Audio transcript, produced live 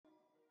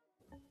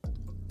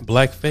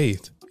Black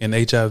Faith and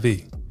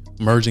HIV,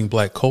 merging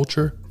Black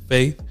culture,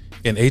 faith,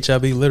 and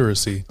HIV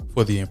literacy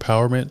for the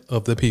empowerment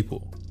of the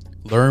people.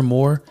 Learn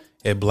more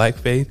at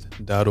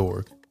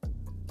blackfaith.org.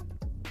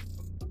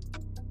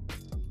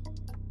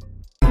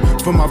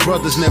 For my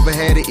brothers, never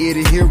had an ear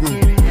to hear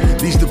them.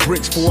 These the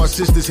bricks for our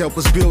sisters, help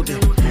us build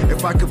them.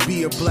 If I could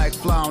be a black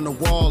fly on the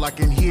wall, I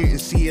can hear and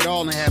see it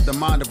all and have the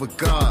mind of a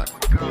god.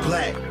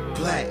 Black,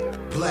 black,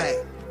 black,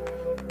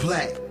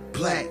 black,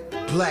 black,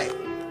 black.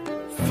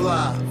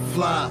 Fly,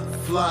 fly,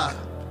 fly,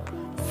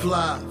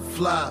 fly,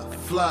 fly,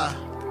 fly.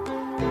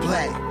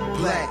 Black,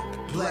 black,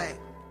 black,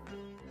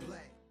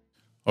 black.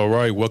 All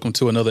right, welcome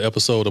to another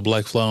episode of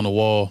Black Fly on the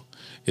Wall.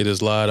 It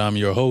is Light. I'm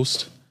your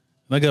host.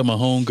 And I got my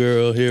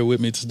homegirl here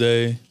with me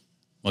today,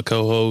 my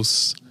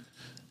co-host,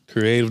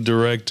 creative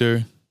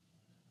director,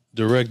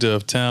 director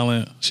of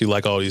talent. She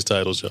like all these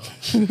titles, y'all.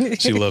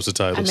 She loves the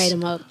titles. I made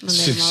them up.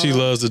 She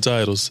loves the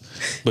titles.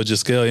 But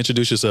Jessica,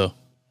 introduce yourself.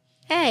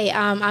 Hey,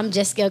 I'm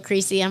Jessica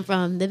Creasy. I'm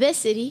from the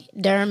best city,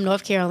 Durham,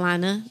 North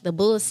Carolina, the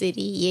Bull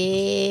City.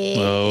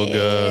 Yeah. Oh, gosh.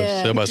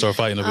 Everybody start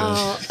fighting over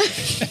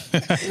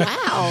this.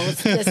 Wow.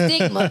 The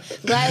stigma.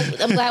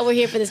 I'm glad we're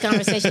here for this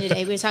conversation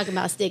today. We're talking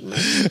about stigma.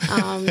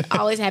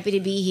 Always happy to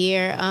be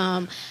here.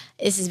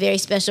 This is very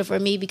special for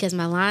me because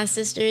my line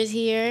sister is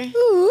here,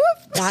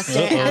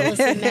 Dr.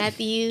 Allison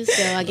Matthews.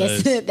 So I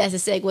guess that's a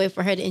segue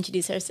for her to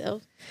introduce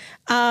herself.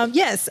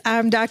 Yes,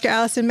 I'm Dr.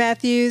 Allison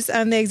Matthews.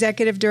 I'm the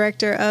executive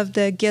director of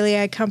the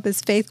Gilead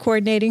Compass Faith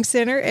Coordinating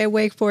Center at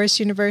Wake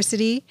Forest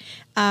University.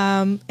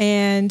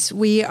 And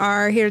we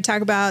are here to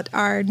talk about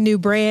our new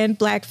brand,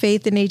 Black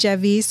Faith and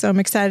HIV. So I'm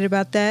excited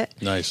about that.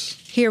 Nice.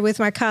 Here with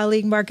my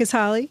colleague, Marcus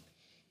Hawley.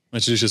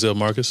 Introduce yourself,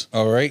 Marcus.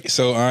 All right.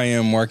 So I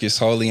am Marcus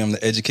Hawley. I'm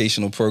the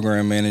educational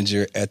program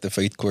manager at the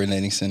Faith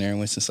Coordinating Center in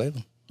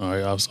Winston-Salem. All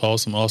right.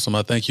 Awesome.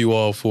 I thank you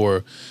all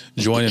for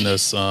joining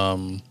us.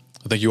 I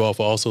thank you all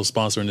for also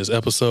sponsoring this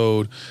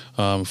episode.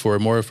 For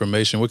more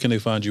information, where can they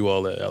find you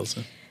all at,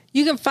 Allison?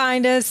 You can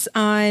find us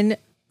on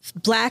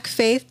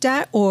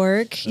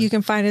blackfaith.org. Okay. You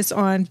can find us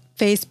on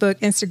Facebook,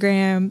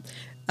 Instagram,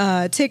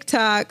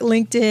 TikTok,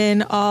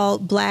 LinkedIn, all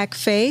Black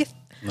Faith.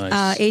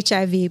 Nice.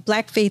 HIV,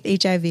 Black Faith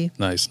HIV.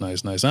 Nice.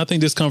 And I think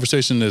this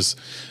conversation is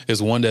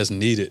one that's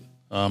needed.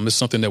 It's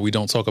something that we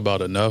don't talk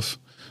about enough.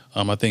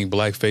 I think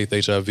Black Faith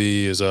HIV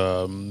is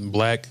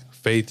Black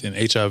Faith and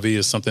HIV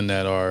is something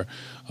that are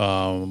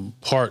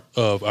part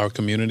of our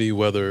community,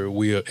 whether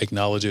we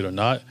acknowledge it or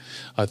not.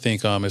 I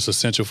think it's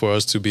essential for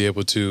us to be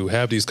able to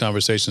have these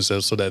conversations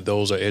so that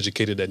those are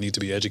educated that need to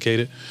be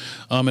educated.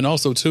 And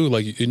also, too,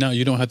 like you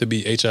don't have to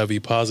be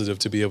HIV positive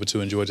to be able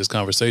to enjoy this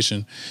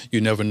conversation.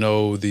 You never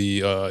know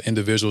the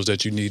individuals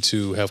that you need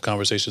to have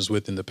conversations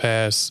with in the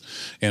past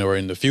and or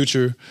in the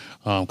future,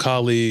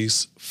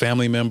 colleagues,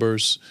 family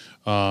members,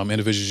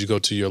 individuals you go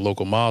to your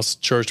local mosque,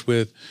 church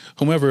with,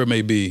 whomever it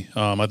may be.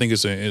 I think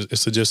it's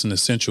just an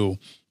essential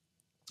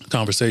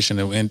conversation.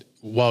 And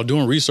while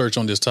doing research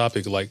on this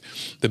topic, like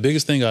the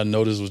biggest thing I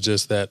noticed was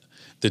just that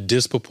the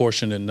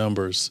disproportionate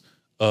numbers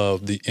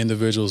of the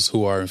individuals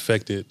who are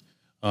infected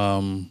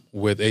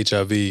with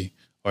HIV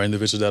are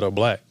individuals that are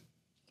Black,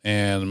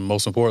 and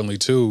most importantly,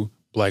 too,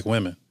 Black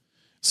women.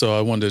 So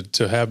I wanted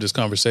to have this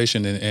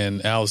conversation,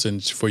 and Allison,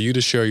 for you to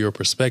share your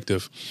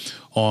perspective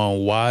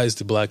on why is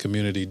the Black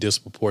community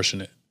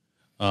disproportionate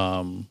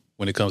when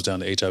it comes down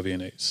to HIV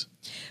and AIDS.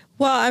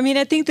 Well, I mean,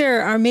 I think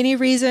there are many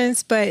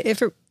reasons, but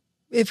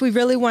if we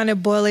really want to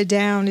boil it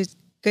down, it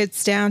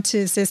gets down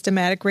to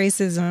systematic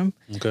racism.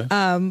 Okay.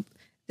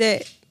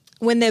 That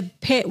when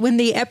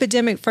the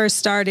epidemic first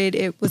started,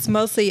 it was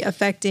mostly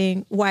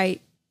affecting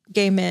white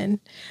gay men,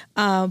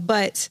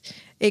 but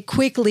it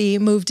quickly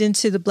moved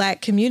into the Black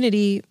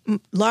community,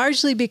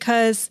 largely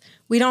because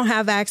we don't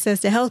have access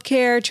to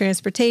healthcare,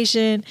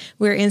 transportation.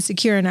 We're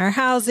insecure in our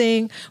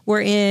housing.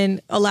 A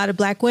lot of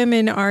Black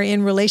women are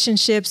in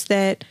relationships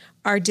that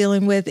are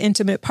dealing with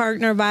intimate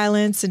partner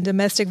violence and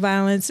domestic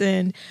violence,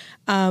 and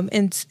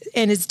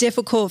it's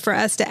difficult for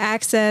us to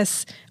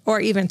access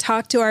or even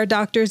talk to our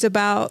doctors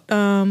about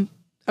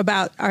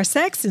our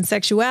sex and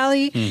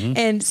sexuality. Mm-hmm.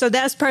 And so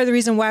that's part of the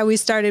reason why we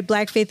started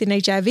Black Faith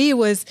and HIV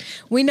was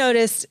we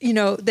noticed,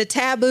 the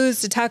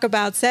taboos to talk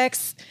about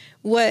sex,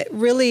 what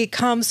really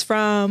comes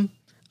from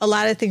a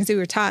lot of things that we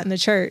were taught in the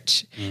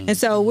church. Mm-hmm. And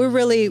so we're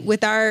really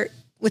with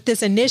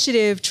this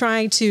initiative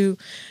trying to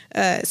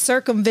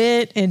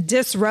circumvent and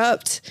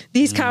disrupt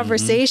these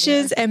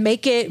conversations and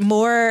make it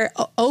more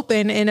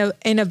open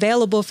and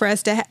available for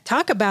us to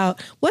talk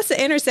about what's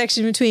the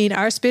intersection between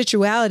our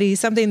spirituality,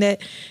 something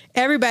that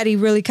everybody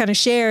really kind of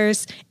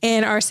shares,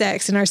 and our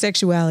sex and our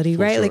sexuality,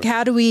 right? Sure. Like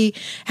how do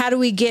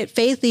we get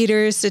faith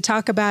leaders to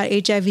talk about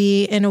HIV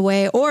in a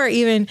way, or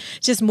even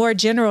just more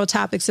general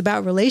topics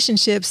about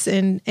relationships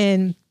and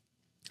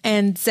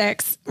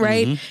sex,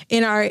 right?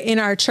 Mm-hmm. In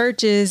our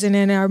churches and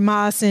in our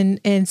mosques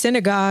and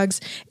synagogues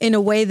in a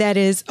way that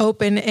is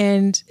open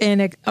and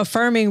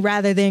affirming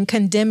rather than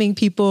condemning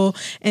people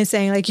and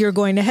saying like you're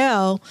going to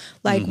hell.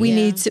 Like we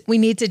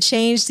need to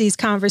change these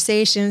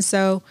conversations.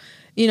 So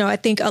I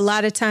think a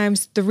lot of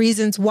times the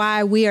reasons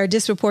why we are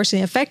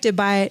disproportionately affected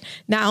by it,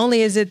 not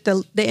only is it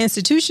the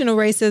institutional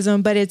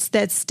racism, but it's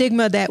that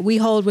stigma that we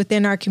hold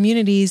within our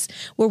communities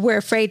where we're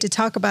afraid to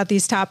talk about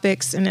these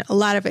topics. And a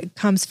lot of it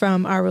comes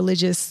from our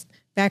religious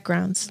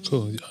backgrounds.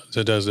 Cool.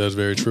 That's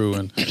very true.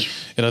 And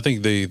I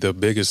think the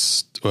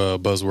biggest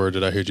buzzword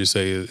that I heard you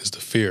say is the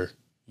fear,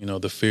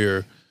 the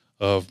fear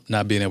of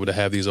not being able to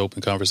have these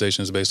open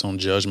conversations based on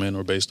judgment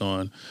or based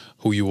on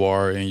who you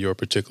are in your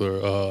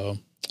particular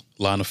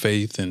line of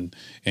faith and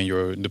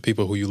the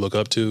people who you look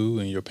up to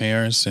and your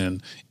parents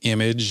and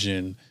image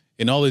and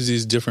all of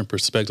these different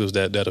perspectives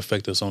that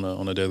affect us on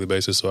a daily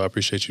basis. So I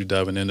appreciate you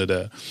diving into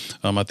that.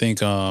 I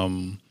think,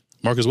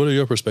 Marcus, what are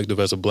your perspective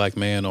as a Black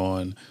man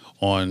on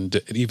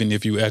even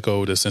if you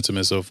echo the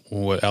sentiments of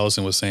what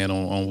Allison was saying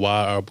on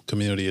why our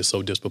community is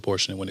so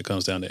disproportionate when it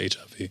comes down to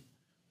HIV?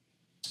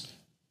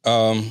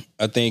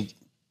 I think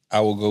I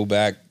will go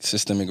back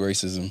systemic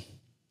racism.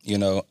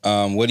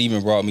 What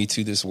even brought me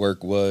to this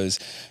work was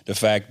the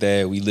fact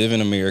that we live in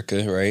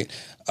America, right?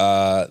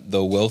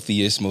 The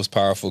wealthiest, most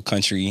powerful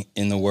country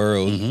in the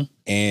world. Mm-hmm.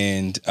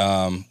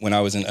 And when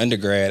I was in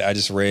undergrad, I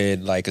just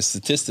read like a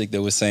statistic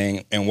that was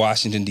saying in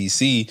Washington,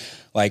 D.C.,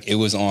 like it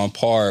was on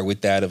par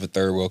with that of a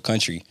third world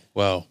country.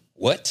 Wow.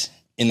 What?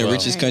 In the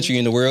richest country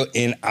in the world,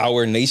 in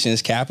our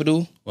nation's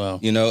capital. Wow.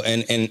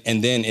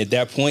 And then at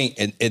that point,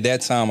 at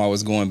that time, I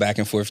was going back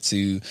and forth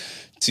to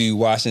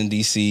Washington,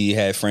 D.C.,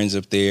 had friends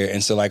up there.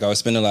 And so like I was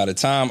spending a lot of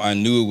time. I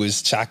knew it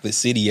was Chocolate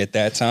City at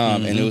that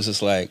time. Mm-hmm. And it was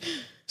just like,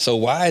 so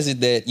why is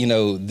it that,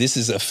 this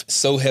is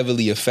so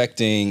heavily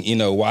affecting,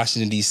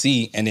 Washington,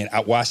 D.C. and then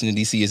Washington,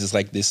 D.C. is just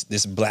like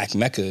this Black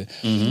Mecca,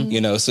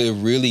 mm-hmm. So it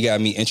really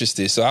got me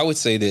interested. So I would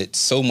say that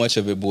so much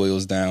of it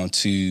boils down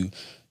to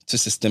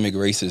systemic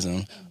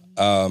racism.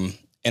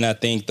 And I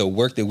think the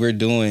work that we're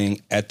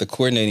doing at the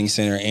Coordinating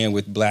Center and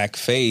with Black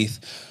Faith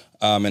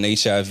and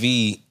HIV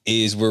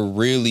is we're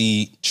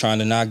really trying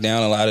to knock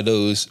down a lot of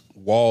those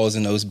walls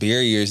and those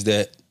barriers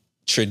that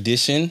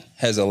tradition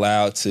has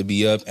allowed to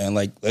be up. And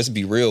like, let's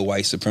be real,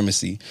 white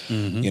supremacy,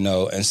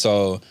 mm-hmm. And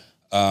so,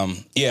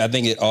 I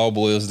think it all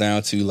boils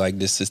down to like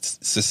this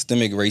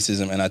systemic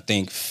racism. And I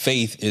think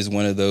faith is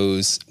one of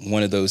those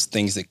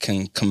things that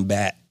can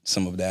combat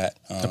some of that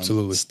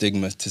absolutely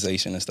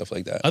stigmatization and stuff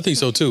like that. I think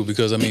so too,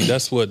 because I mean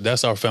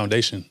that's our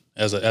foundation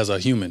as a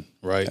human,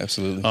 right?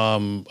 Absolutely.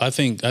 I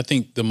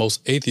think the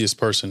most atheist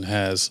person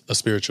has a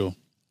spiritual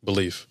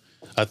belief.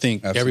 I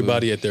think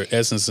everybody at their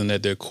essence and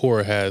at their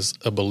core has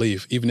a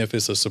belief, even if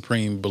it's a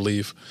supreme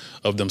belief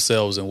of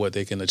themselves and what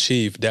they can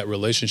achieve. That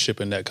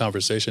relationship and that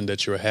conversation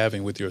that you're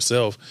having with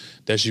yourself,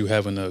 that's you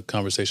having a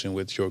conversation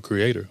with your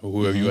creator or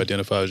whoever mm-hmm. you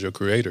identify as your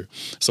creator.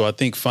 So I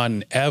think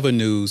finding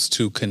avenues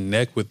to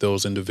connect with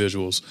those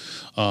individuals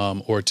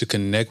or to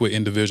connect with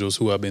individuals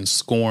who have been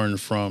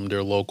scorned from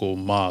their local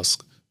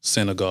mosque,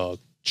 synagogue,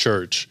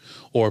 church,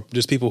 or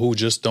just people who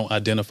just don't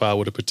identify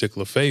with a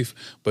particular faith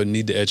but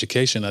need the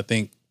education. I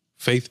think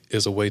faith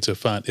is a way to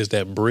is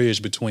that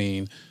bridge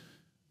between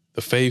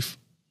the faith,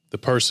 the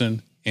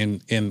person,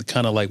 and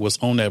kind of like what's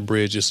on that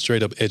bridge is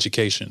straight up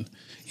education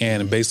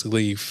and mm-hmm.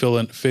 basically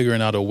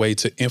figuring out a way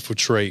to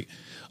infiltrate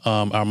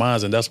our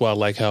minds. And that's why I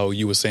like how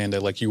you were saying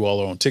that, like, you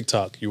all are on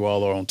TikTok, you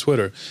all are on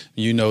Twitter.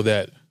 You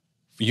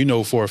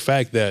know for a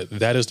fact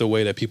that is the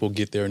way that people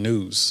get their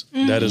news.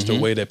 Mm-hmm. That is the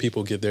way that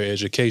people get their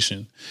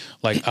education.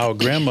 Like our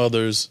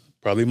grandmothers,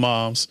 probably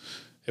moms,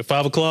 at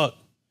 5 o'clock,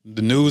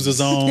 the news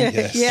is on,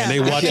 yes. and they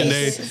watching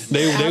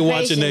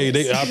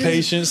our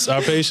patients.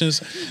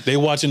 They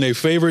watching their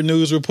favorite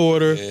news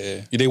reporter.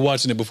 Yeah. They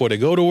watching it before they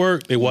go to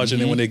work. They watching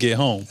mm-hmm. it when they get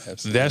home.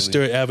 Absolutely. That's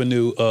their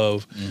avenue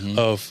mm-hmm.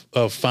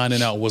 of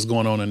finding out what's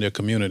going on in their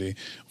community.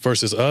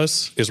 Versus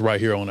us is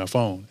right here on our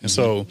phone. And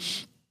mm-hmm.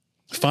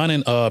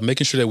 so,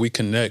 making sure that we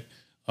connect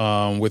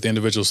with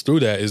individuals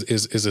through that is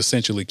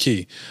essentially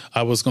key.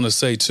 I was going to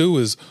say too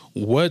is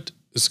what.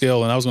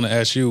 Scale, and I was going to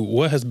ask you,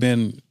 what has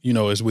been,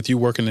 is with you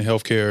working in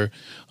healthcare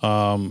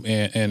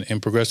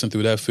and progressing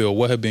through that field,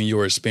 what have been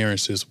your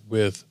experiences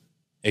with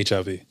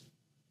HIV?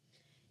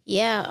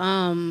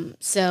 Yeah,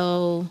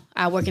 so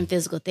I work in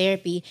physical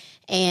therapy,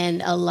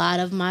 and a lot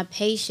of my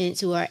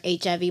patients who are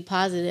HIV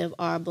positive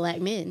are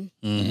Black men.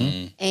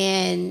 Mm-hmm.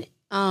 And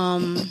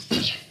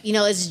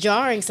it's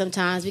jarring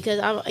sometimes because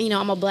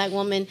I'm a Black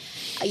woman.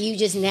 You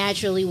just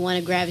naturally want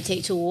to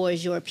gravitate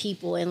towards your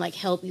people and like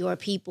help your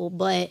people,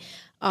 but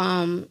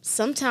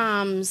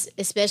sometimes,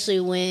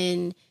 especially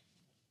when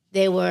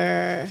they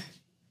were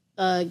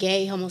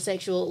gay,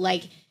 homosexual,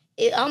 like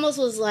it almost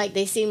was like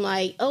they seem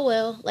like, oh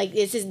well, like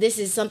this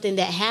is something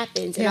that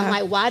happens, and I'm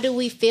like, why do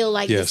we feel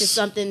like this is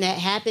something that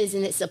happens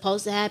and it's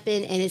supposed to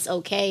happen and it's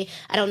okay?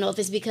 I don't know if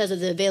it's because of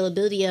the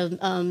availability of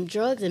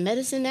drugs and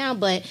medicine now,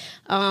 but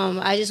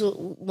I just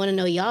want to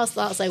know y'all's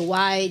thoughts. Like,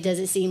 why does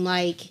it seem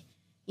like,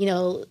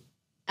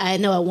 I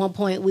know at one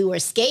point we were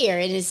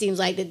scared, and it seems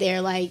like that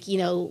they're like, you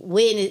know,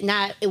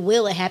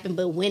 will it happen,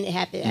 but when it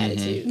happened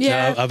attitude.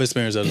 Yeah. I've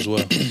experienced that as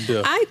well.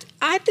 Yeah.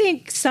 I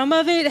think some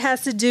of it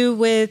has to do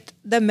with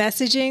the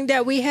messaging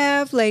that we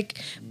have, like,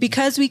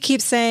 because we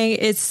keep saying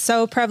it's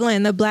so prevalent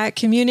in the Black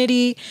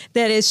community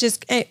that it's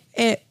just,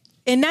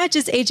 and not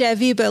just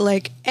HIV, but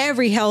like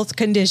every health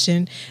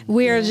condition.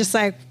 We are just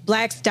like,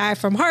 Blacks die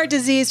from heart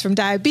disease, from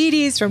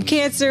diabetes, from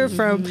cancer,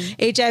 from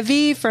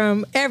HIV,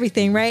 from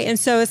everything, right? And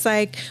so it's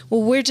like,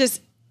 well, we're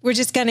just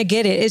going to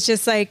get it. It's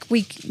just like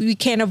we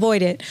can't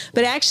avoid it.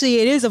 But actually,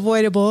 it is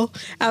avoidable.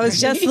 I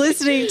was just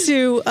listening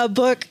to a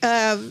book,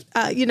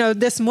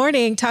 this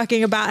morning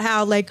talking about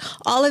how like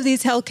all of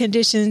these health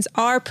conditions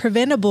are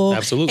preventable.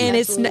 Absolutely.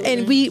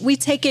 And we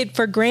take it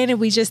for granted.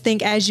 We just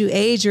think as you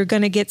age, you're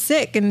going to get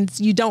sick, and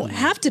you don't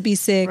have to be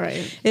sick.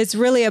 Right. It's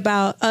really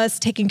about us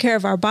taking care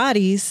of our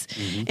bodies.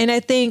 And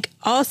I think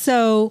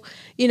also,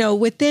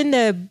 within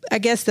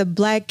the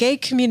Black gay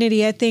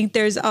community, I think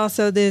there's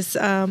also this,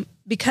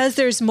 because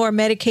there's more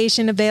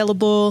medication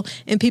available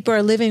and people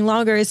are living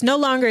longer, it's no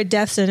longer a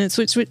death sentence,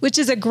 which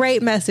is a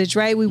great message,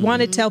 right? We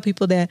want to tell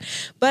people that.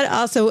 But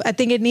also, I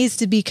think it needs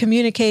to be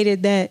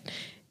communicated that,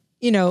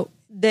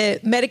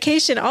 the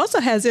medication also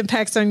has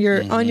impacts on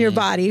your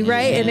body,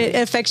 right? And it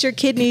affects your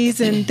kidneys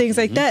and things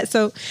like that.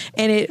 So,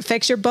 and it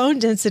affects your bone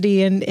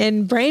density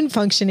and brain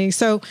functioning.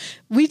 So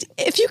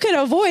if you can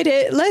avoid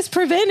it, let's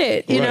prevent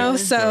it, you know?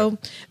 So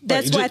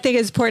that's why I think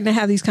it's important to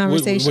have these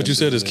conversations. What you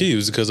said is key,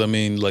 is because, I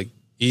mean, like,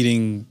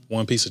 eating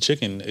one piece of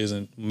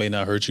chicken may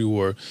not hurt you,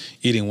 or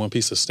eating one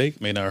piece of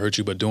steak may not hurt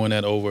you, but doing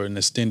that over an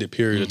extended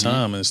period of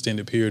time, an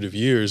extended period of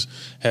years,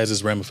 has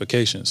its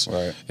ramifications.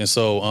 Right. And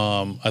so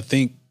I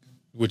think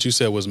what you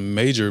said was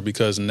major,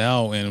 because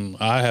now, and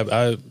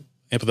I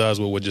empathize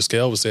with what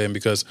Jaskel was saying,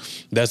 because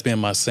that's been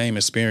my same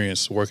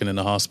experience working in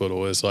the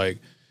hospital. It's like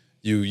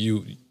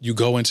you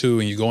go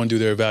into and you go and do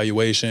their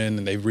evaluation,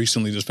 and they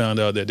recently just found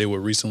out that they were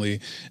recently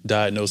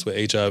diagnosed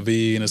with HIV,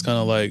 and it's kind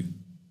of like,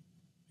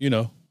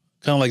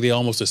 kind of like they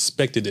almost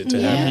expected it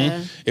to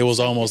happen. It was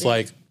almost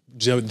like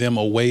them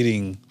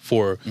awaiting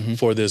for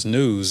this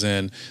news.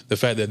 And the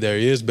fact that there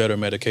is better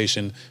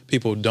medication,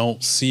 people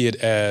don't see it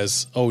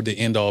as, the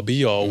end all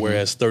be all,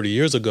 whereas 30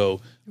 years ago,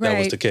 that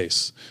was the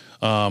case.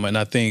 And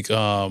I think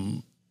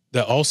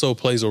that also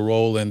plays a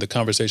role in the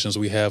conversations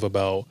we have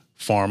about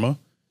pharma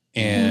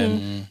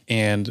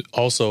and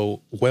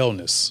also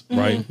wellness,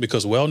 right?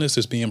 Because wellness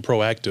is being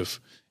proactive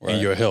in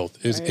your health.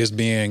 Is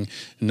being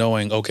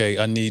knowing, okay,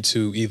 I need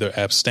to either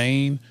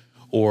abstain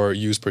or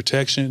use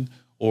protection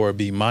or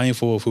be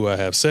mindful of who I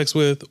have sex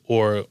with,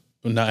 or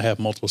not have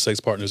multiple sex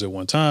partners at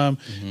one time,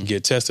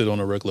 get tested on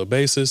a regular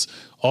basis.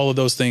 All of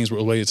those things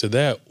related to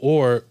that.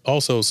 Or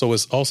also, so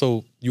it's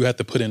also, you have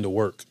to put into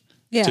work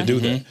to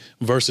do that,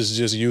 versus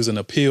just using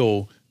a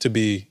pill to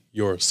be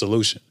your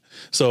solution.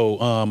 So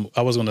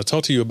I was going to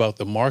talk to you about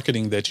the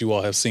marketing that you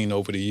all have seen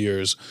over the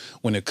years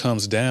when it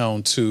comes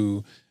down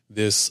to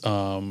this,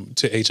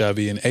 to HIV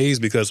and AIDS,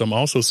 because I'm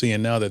also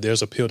seeing now that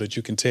there's a pill that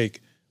you can take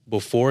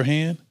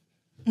beforehand.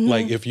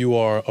 Like if you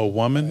are a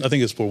woman, I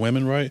think it's for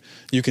women, right?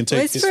 You can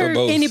take it's for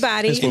both.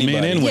 Anybody. It's for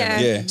men and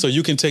women. Yeah. So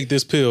you can take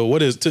this pill.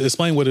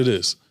 Explain what it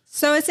is.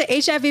 So it's an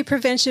HIV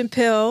prevention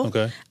pill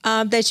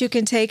that you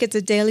can take. It's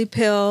a daily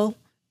pill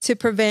to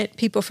prevent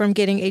people from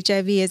getting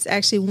HIV. It's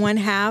actually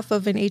 1/2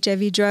 of an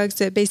HIV drug.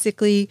 So it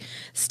basically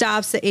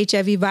stops the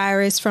HIV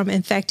virus from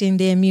infecting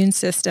the immune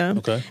system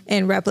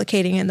and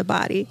replicating in the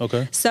body.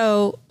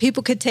 So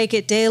people could take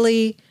it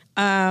daily.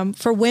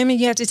 For women,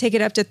 you have to take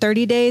it up to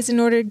 30 days in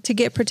order to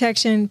get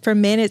protection. For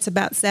men, it's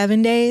about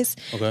 7 days.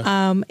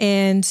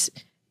 And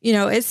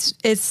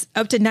it's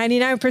up to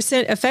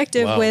 99%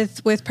 effective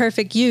with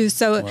perfect use.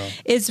 So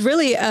it's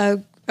really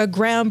a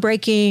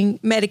groundbreaking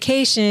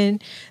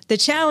medication. The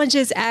challenge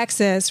is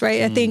access,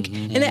 right? I think,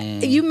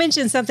 and you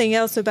mentioned something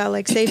else about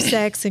like safe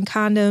sex and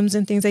condoms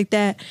and things like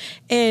that.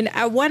 And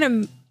I want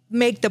to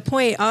make the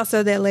point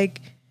also that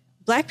like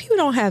Black people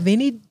don't have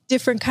any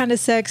different kind of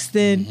sex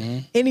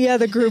than any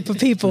other group of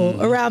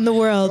people around the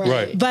world.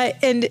 Right. But,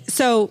 and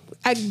so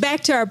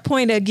back to our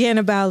point again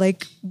about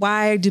like,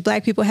 why do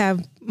Black people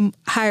have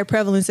higher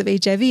prevalence of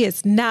HIV?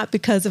 It's not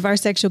because of our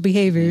sexual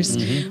behaviors.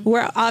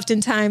 We're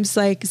oftentimes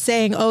like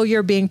saying, oh,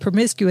 you're being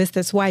promiscuous,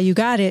 that's why you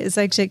got it. It's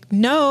like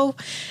no,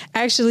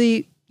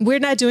 actually, we're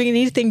not doing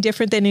anything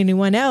different than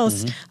anyone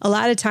else. A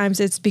lot of times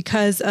it's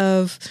because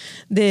of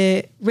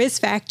the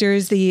risk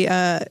factors,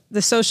 the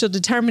social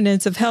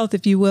determinants of health,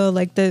 if you will,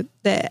 like the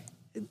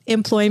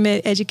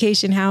employment,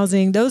 education,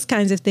 housing, those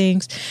kinds of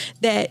things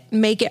that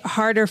make it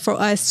harder for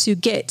us to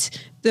get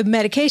the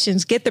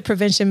medications, get the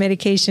prevention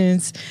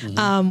medications.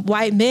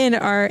 White men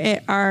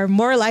are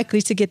more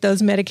likely to get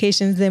those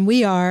medications than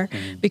we are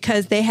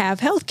because they have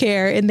health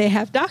care and they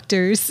have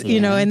doctors,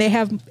 and they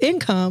have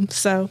income.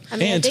 So I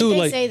think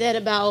they say that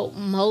about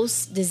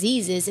most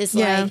diseases. It's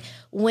like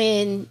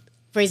when,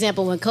 for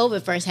example, when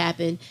COVID first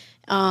happened,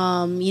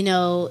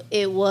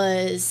 it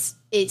was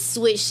it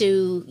switched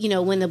to, you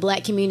know, when the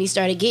black community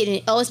started getting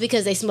it, it's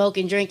because they smoke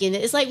and drink. And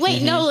it's like,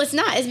 wait, no, it's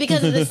not. It's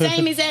because of the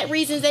same exact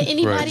reasons that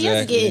anybody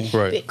else is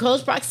getting.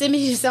 Close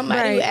proximity to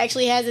somebody who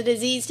actually has a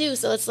disease too.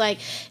 So it's like,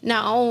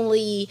 not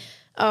only,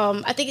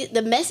 I think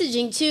the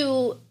messaging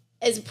too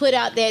is put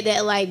out there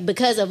that like,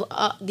 because of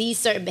these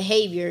certain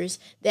behaviors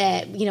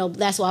that, you know,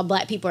 that's why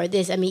black people are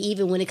this. I mean,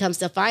 even when it comes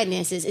to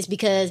finances, it's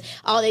because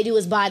all they do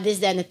is buy this,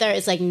 that, and the third.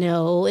 It's like,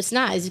 no, it's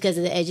not. It's because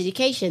of the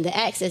education, the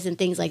access, and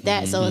things like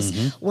that. So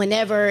it's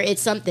whenever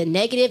it's something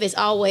negative, it's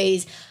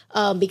always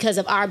because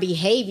of our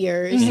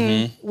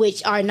behaviors,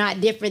 which are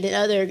not different than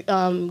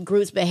other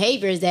groups'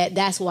 behaviors,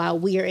 that's why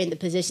we are in the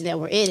position that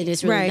we're in. And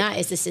it's really not.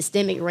 It's the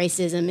systemic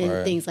racism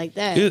and things like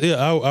that. Yeah,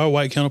 our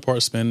white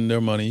counterparts spend their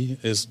money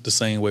is the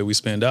same way we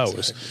spend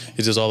ours. Exactly.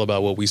 It's just all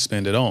about what we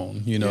spend it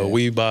on. You know,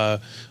 we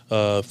buy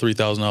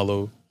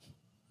 $3,000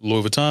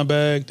 Louis Vuitton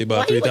bag. They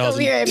buy $3,000.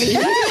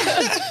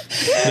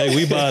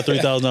 We buy a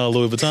 $3,000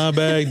 Louis Vuitton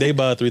bag. They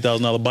buy a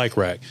 $3,000 bike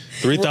rack.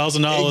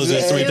 $3,000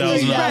 is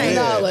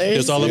 $3,000.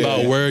 It's all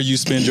about where you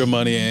spend your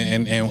money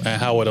and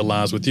how it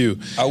aligns with you.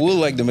 I would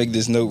like to make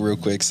this note real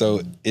quick.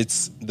 So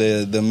it's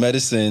the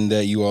medicine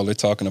that you all are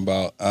talking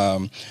about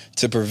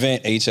to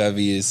prevent HIV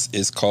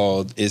is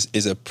called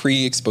a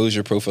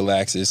pre-exposure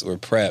prophylaxis, or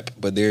PrEP.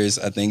 But there's,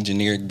 I think,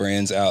 generic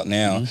brands out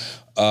now.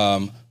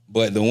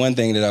 But the one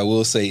thing that I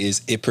will say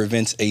is it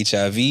prevents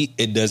HIV.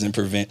 It doesn't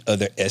prevent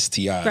other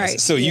STIs. Right.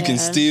 So you can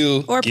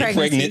still get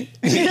pregnant.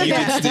 You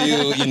can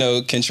still, you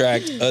know,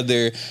 contract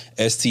other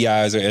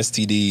STIs or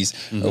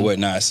STDs or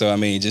whatnot. So, I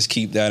mean, just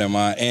keep that in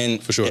mind.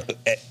 And for sure,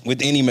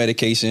 with any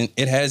medication,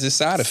 it has its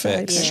side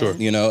effects. Sure.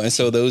 You know, and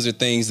so those are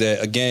things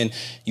that, again,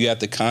 you have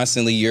to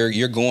constantly,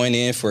 you're going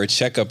in for a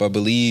checkup, I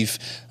believe,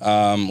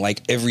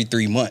 like every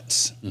 3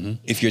 months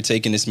if you're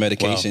taking this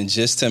medication,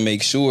 just to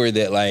make sure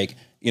that, like,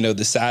 you know,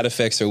 the side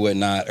effects or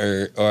whatnot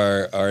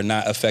are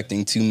not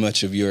affecting too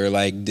much of your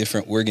like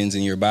different organs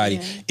in your body.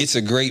 It's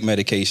a great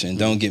medication,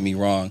 don't get me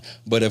wrong.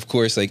 But of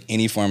course, like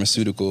any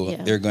pharmaceutical,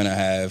 they're going to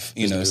have,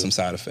 you know, some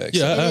side effects.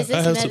 Yeah, I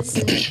have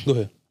some. Go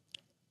ahead.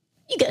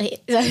 You go ahead.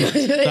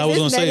 I was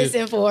going to say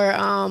medicine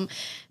for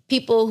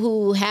people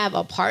who have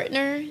a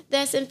partner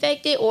that's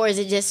infected, or is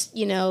it just,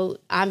 you know,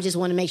 I just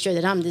want to make sure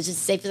that I'm just as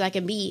safe as I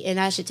can be and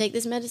I should take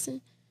this medicine?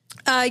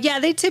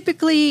 They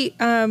typically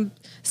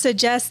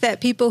suggest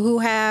that people who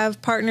have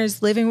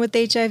partners living with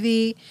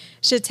HIV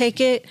should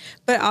take it.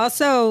 But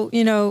also,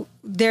 you know,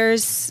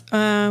 there's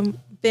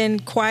been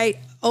quite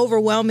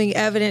overwhelming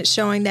evidence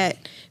showing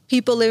that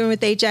people living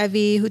with HIV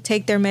who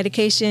take their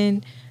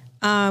medication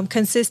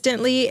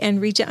consistently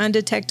and reach an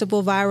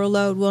undetectable viral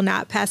load will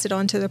not pass it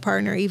on to their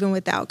partner even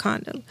without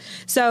condom.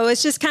 So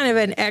it's just kind of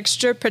an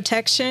extra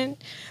protection.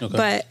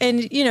 But,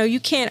 and you know, you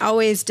can't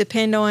always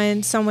depend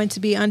on someone to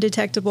be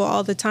undetectable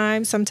all the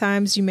time.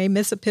 Sometimes you may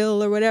miss a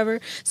pill or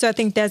whatever. So I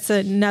think that's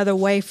another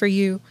way for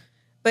you.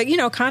 But, you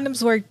know,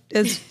 condoms work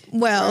as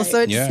well. So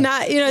it's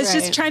not, you know, it's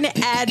just trying to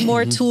add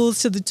more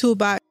tools to the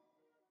toolbox.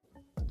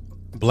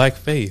 Black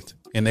faith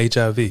and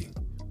HIV,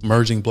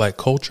 merging Black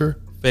culture,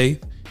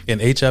 faith, and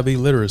HIV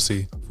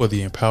literacy for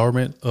the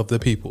empowerment of the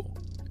people.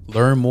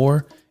 Learn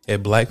more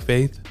at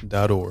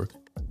blackfaith.org.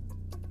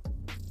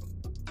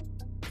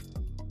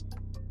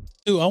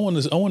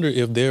 I wonder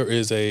if there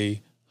is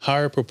a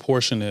higher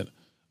proportionate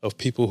of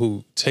people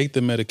who take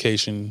the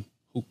medication,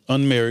 who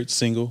unmarried,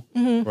 single,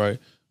 right,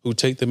 who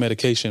take the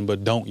medication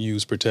but don't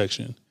use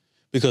protection.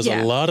 Because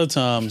a lot of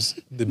times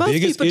the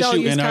biggest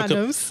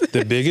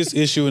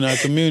issue in our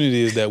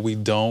community is that we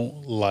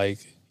don't like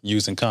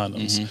using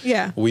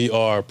condoms. We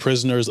are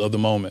prisoners of the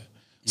moment.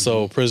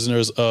 So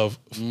prisoners of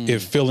it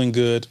feeling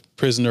good,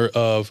 prisoner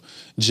of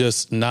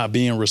just not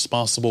being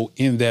responsible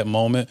in that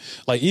moment.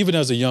 Like even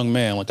as a young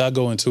man, like I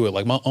go into it,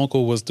 like my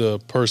uncle was the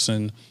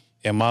person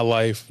in my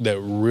life that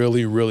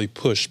really, really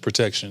pushed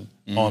protection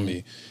on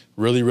me,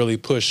 really, really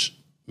pushed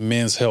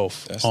men's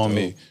health on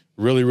me,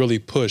 really, really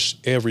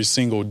pushed every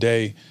single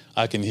day.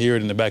 I can hear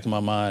it in the back of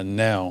my mind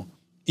now.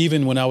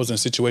 Even when I was in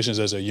situations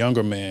as a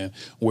younger man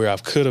where I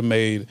could have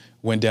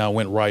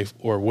went right,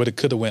 or what it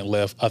could have went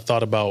left, I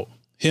thought about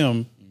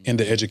him and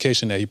the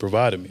education that he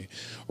provided me,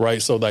 right?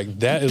 So like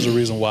that is the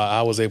reason why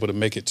I was able to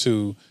make it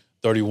to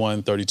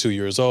 31, 32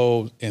 years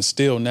old, and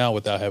still now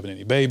without having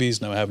any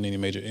babies, not having any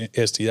major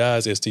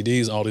STIs,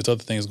 STDs, all these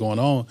other things going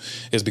on,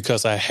 is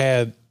because I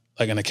had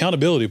like an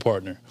accountability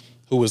partner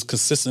who was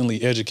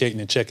consistently educating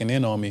and checking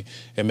in on me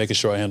and making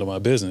sure I handle my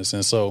business.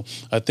 And so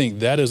I think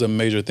that is a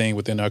major thing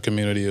within our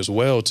community as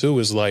well, too,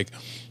 is like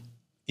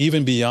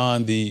even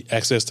beyond the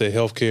access to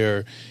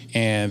healthcare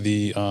and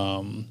the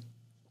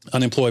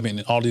unemployment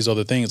and all these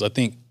other things, I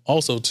think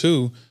also,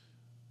 too,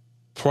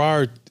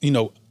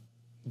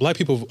 Black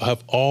people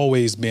have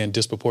always been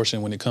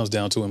disproportionate when it comes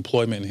down to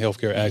employment and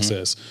healthcare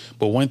access.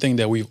 But one thing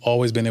that we've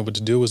always been able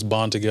to do is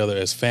bond together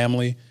as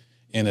family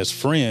and as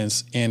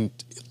friends. And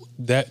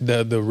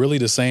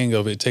the saying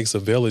of it takes a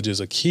village is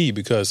a key,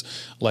 because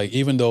like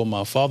even though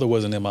my father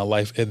wasn't in my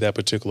life at that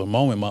particular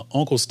moment, my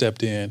uncle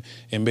stepped in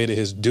and made it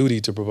his duty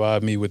to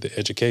provide me with the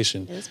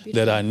education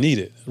that I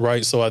needed,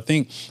 right? So I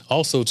think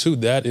also too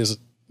that is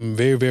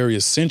very, very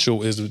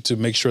essential is to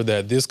make sure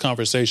that this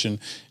conversation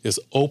is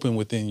open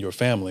within your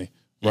family,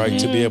 right?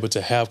 To be able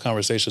to have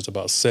conversations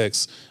about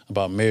sex,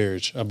 about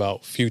marriage,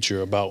 about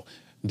future, about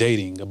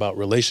dating, about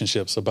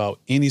relationships, about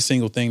any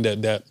single thing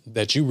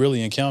that you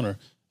really encounter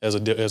as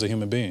a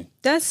human being.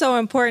 That's so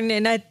important,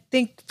 and I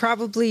think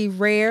probably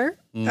rare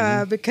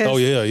because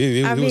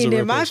I mean,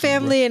 in my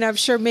family, and I'm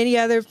sure many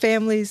other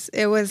families,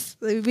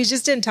 we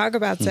just didn't talk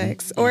about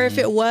sex, or if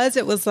it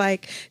was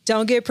like,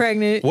 don't get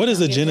pregnant. What is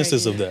the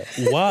genesis of that?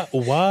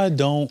 Why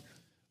don't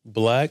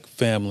Black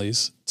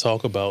families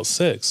talk about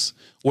sex?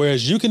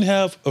 Whereas you can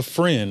have a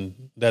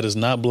friend that is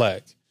not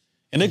Black,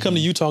 and they come to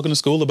you talking to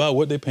school about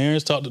what their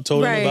parents told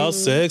them about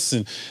sex,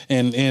 and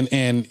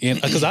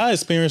because I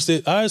experienced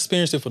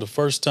it for the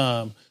first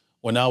time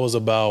when I was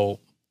about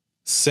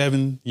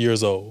 7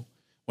 years old.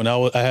 When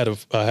I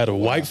had a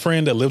white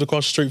friend that lived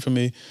across the street from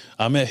me.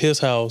 I'm at his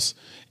house,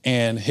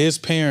 and his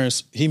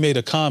parents, he made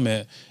a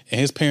comment,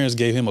 and his parents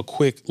gave him a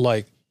quick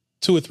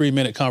 2 or 3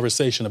 minute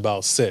conversation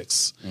about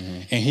sex,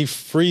 and he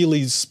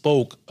freely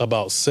spoke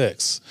about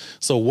sex.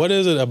 So what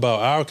is it about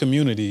our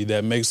community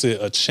that makes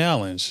it a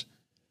challenge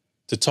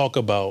to talk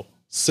about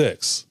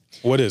sex?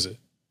 What is it?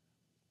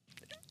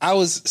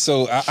 I'll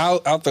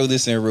throw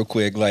this in real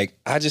quick.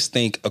 I just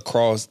think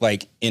across,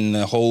 in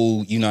the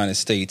whole United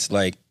States,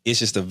 it's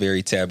just a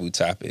very taboo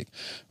topic,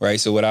 right?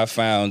 So what I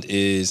found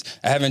is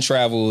I haven't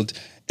traveled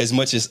as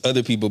much as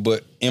other people,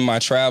 but in my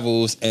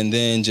travels and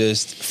then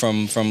just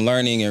from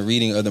learning and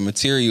reading other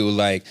material,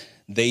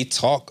 they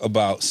talk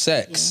about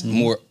sex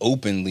more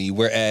openly,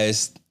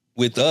 whereas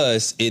with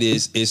us,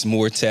 it's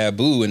more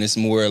taboo and it's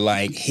more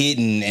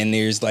hidden, and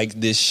there's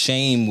this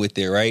shame with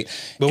it, right?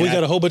 But we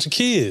got a whole bunch of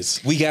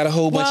kids. We got a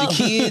whole bunch of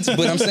kids,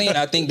 but I'm saying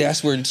I think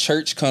that's where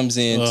church comes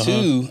in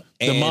too.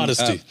 The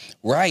modesty.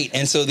 Right.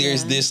 And so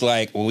there's this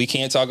we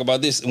can't talk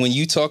about this. When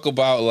you talk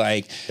about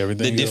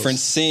everything the different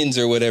sins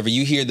or whatever,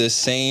 you hear the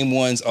same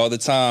ones all the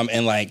time.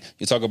 And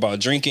you talk about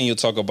drinking, you'll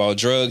talk about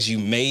drugs, you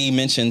may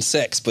mention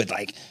sex, but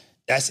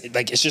that's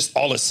it's just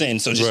all a sin.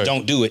 So just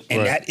don't do it.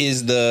 And that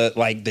is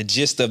the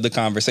gist of the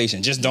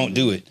conversation. Just don't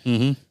do it.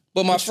 Mm-hmm.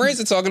 But my friends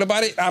are talking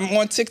about it. I'm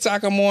on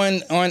TikTok. I'm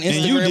on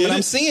Instagram, and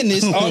I'm seeing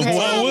this all the time.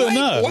 Why would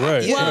not?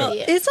 Right. Well,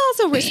 it's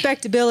also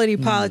respectability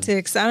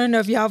politics. I don't know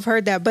if y'all have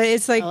heard that, but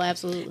it's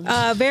absolutely.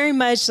 Very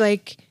much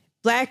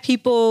Black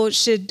people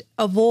should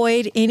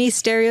avoid any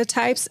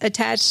stereotypes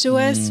attached to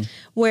us.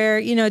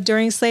 Where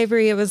during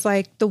slavery, it was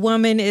the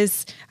woman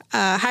is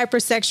a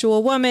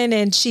hypersexual woman,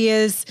 and she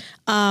is,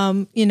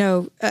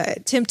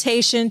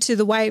 temptation to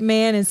the white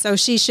man. And so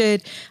she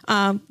should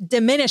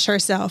diminish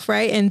herself,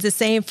 right? And the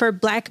same for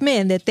Black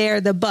men, that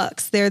they're the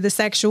bucks, they're the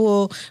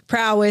sexual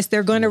prowess,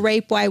 they're going to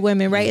rape white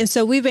women, right? And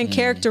so we've been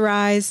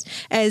characterized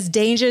as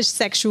dangerous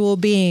sexual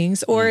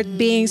beings or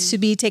beings to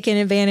be taken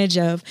advantage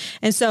of.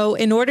 And so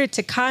in order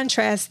to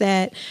contrast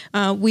that,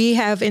 we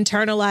have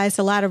internalized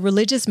a lot of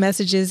religious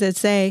messages that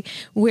say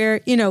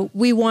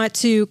we want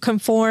to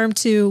conform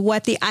to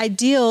what the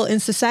ideal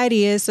in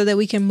society is so that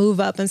we can move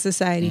up in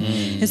society.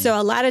 And so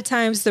a lot of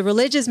times the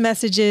religious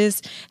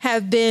messages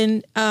have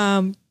been,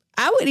 I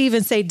would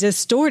even say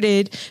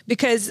distorted,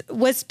 because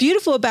what's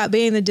beautiful about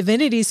being in the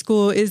divinity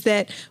school is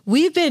that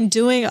we've been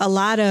doing a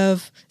lot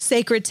of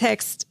sacred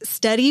text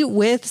study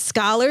with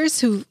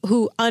scholars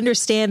who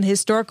understand the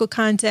historical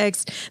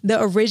context,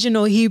 the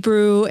original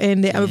Hebrew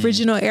and the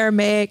original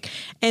Aramaic.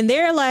 And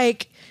they're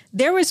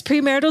there was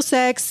premarital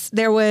sex,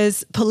 there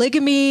was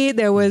polygamy,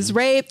 there was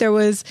rape, there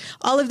was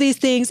all of these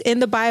things in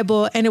the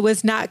Bible, and it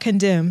was not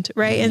condemned,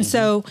 right? And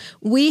so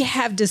we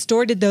have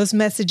distorted those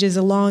messages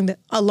along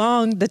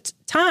the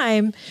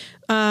time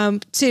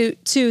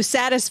to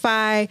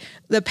satisfy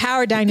the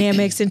power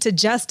dynamics and to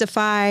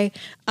justify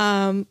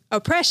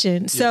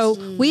oppression. Yes.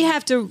 So we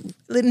have to,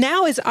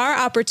 now is our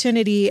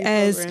opportunity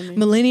as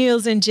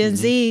millennials and Gen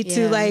Z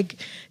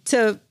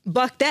to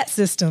buck that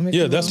system.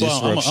 Yeah, that's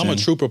why I'm a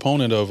true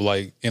proponent of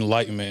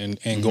enlightenment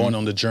and going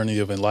on the journey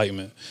of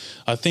enlightenment.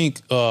 I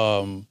think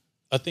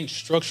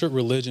structured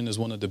religion is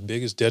one of the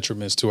biggest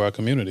detriments to our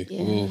community.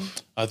 Yeah.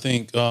 I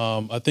think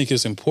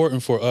it's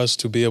important for us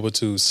to be able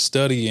to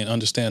study and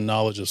understand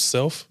knowledge of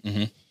self,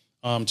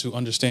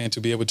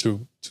 to be able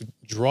to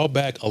draw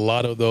back a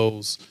lot of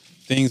those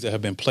things that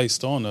have been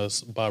placed on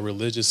us by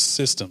religious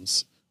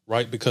systems,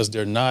 right? Because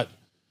they're not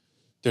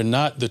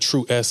the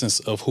true essence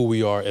of who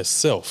we are as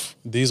self.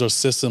 These are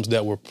systems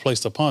that were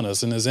placed upon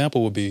us. An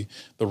example would be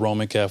the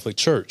Roman Catholic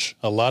Church.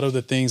 A lot of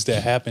the things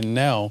that happen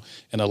now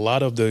and a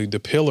lot of the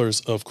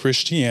pillars of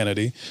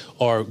Christianity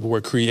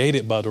were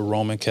created by the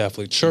Roman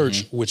Catholic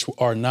Church, which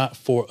are not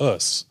for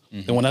us.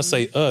 And when I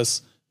say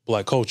us,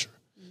 Black culture.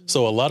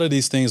 So a lot of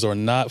these things are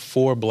not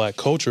for Black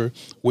culture,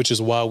 which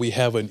is why we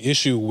have an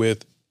issue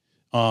with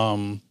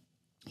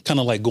kind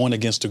of going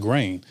against the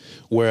grain,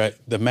 where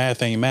the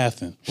math ain't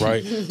mathing,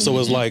 right? So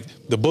it's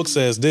the book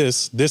says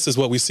this is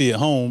what we see at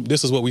home,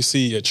 this is what we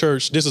see at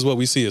church, this is what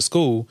we see at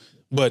school,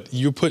 but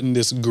you're putting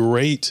this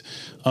great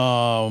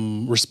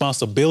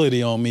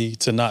responsibility on me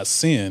to not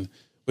sin.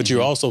 But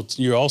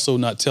you're also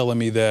not telling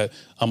me that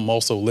I'm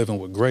also living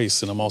with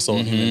grace and I'm also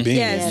a human being,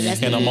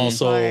 Yes. and I'm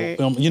also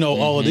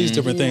all of these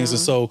different things. Yeah. And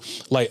so,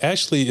 like,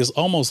 actually, it's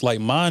almost like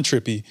mind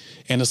trippy,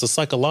 and it's a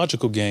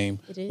psychological game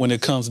when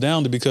it comes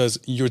down to, because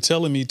you're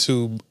telling me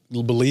to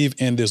believe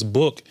in this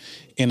book,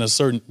 in a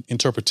certain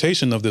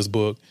interpretation of this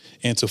book,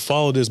 and to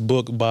follow this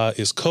book by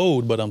its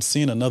code. But I'm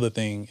seeing another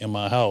thing in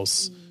my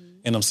house,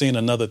 and I'm seeing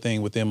another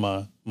thing within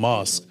my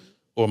mosque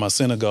or my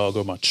synagogue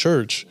or my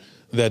church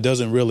that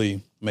doesn't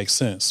really make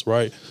sense,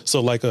 right?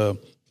 So, like,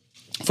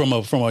 from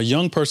a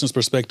young person's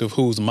perspective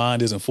whose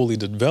mind isn't fully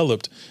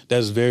developed,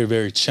 that's very,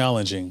 very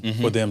challenging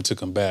for them to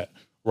combat,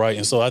 right?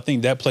 And so I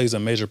think that plays a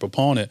major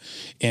proponent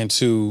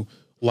into,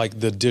 like,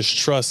 the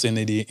distrust and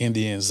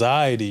the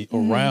anxiety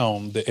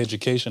around the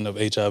education of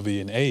HIV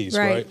and AIDS,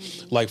 right?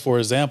 Like, for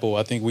example,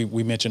 I think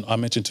I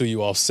mentioned to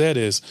you offset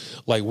is,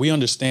 like, we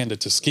understand the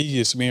Tuskegee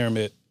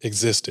experiment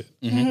existed,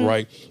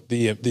 right?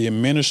 The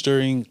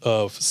administering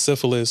of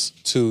syphilis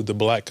to the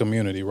Black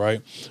community,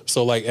 right?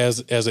 So, like, as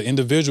an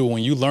individual,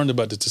 when you learned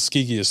about the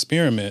Tuskegee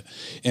experiment,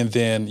 and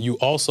then you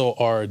also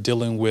are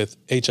dealing with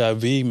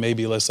HIV,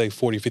 maybe let's say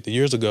 40, 50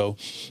 years ago,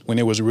 when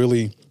it was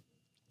really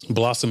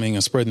blossoming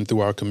and spreading through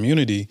our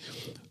community,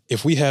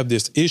 if we have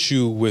this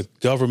issue with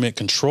government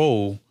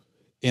control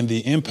and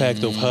the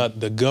impact of how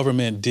the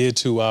government did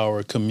to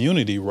our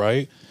community,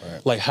 right?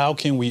 Like, how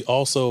can we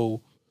also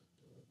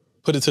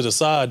put it to the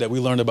side that we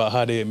learned about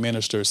how they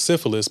administered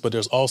syphilis, but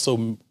there's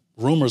also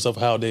rumors of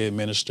how they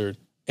administered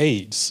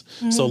AIDS.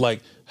 So,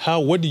 like,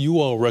 what do you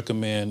all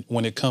recommend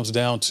when it comes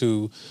down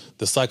to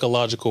the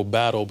psychological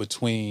battle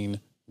between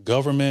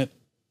government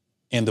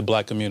and the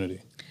Black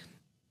community?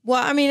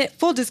 Well, I mean,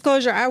 full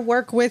disclosure, I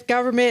work with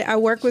government. I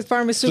work with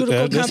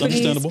pharmaceutical That's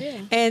companies.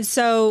 understandable. And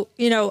so,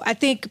 I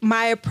think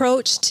my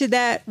approach to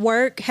that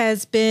work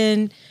has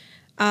been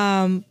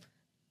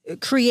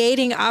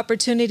creating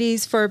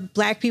opportunities for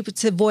Black people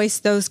to voice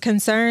those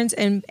concerns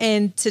and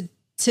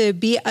to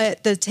be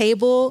at the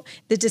table,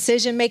 the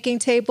decision-making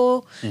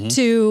table,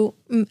 to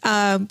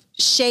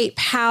shape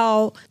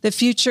how the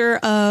future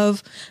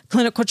of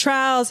clinical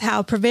trials,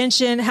 how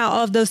prevention, how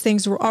all of those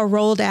things are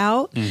rolled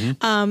out,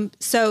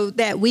 so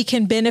that we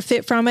can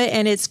benefit from it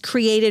and it's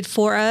created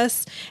for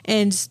us,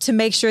 and to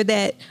make sure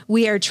that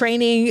we are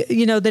training,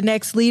 the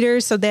next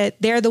leaders so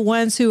that they're the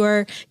ones who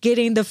are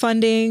getting the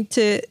funding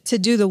to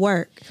do the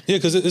work. Yeah,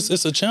 because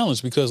it's a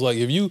challenge, because, like,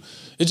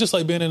 it's just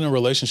like being in a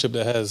relationship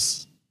that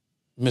has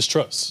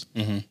mistrust.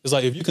 It's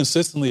like, if you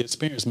consistently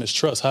experience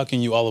mistrust, how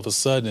can you all of a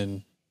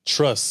sudden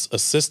trust a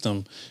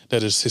system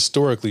that has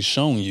historically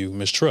shown you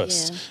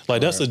mistrust?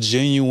 Like, that's a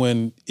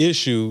genuine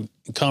issue,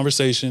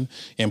 conversation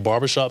in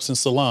barbershops and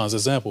salons.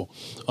 Example,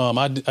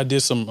 I did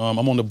some,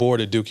 I'm on the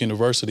board at Duke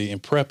University,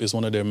 and PrEP is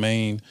one of their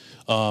main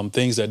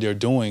things that they're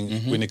doing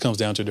when it comes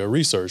down to their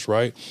research,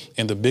 right?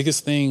 And the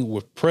biggest thing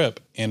with PrEP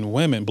in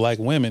women, Black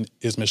women,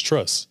 is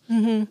mistrust.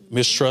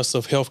 Mistrust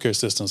of healthcare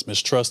systems,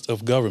 mistrust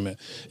of government.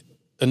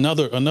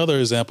 Another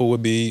example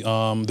would be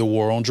the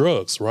war on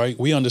drugs, right?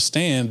 We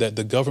understand that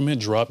the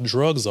government dropped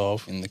drugs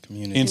off in the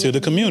community. into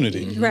the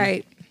community.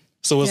 Right.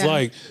 So it's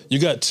like, you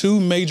got two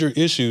major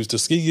issues: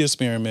 Tuskegee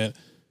experiment,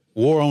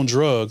 war on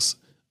drugs,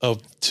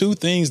 of two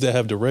things that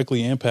have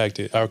directly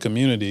impacted our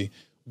community.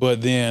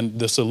 But then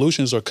the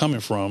solutions are coming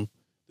from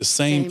the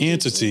same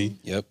entity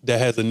that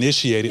has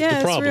initiated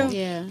the problem. Real.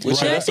 Yeah.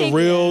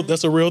 Right?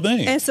 That's a real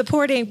thing. And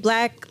supporting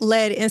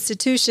Black-led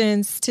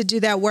institutions to do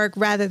that work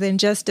rather than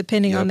just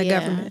depending on the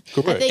government.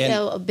 I think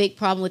a big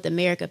problem with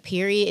America,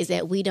 period, is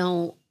that we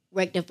don't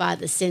rectify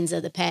the sins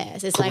of the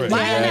past. It's like, why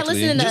are you not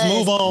listening to Just us?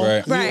 move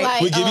on. Right.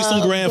 Like, We give you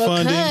some grant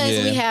funding.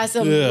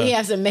 Because we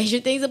have some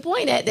major things to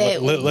point at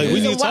that Like,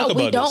 we need to talk about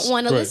we don't this.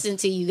 want to listen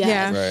to you guys.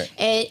 Yeah. Right.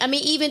 And I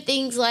mean, even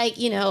things like,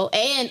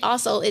 and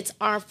also it's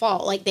our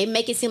fault. Like, they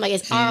make it seem like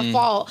it's our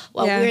fault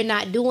while we're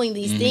not doing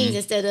these things,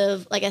 instead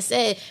of, like I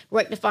said,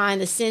 rectifying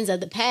the sins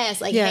of the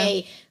past. Like,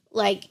 hey,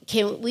 like,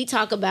 can we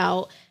talk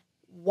about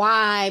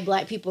why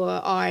Black people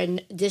are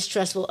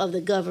distrustful of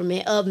the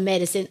government, of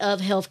medicine,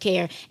 of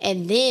healthcare,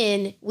 and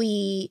then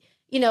we,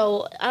 I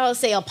don't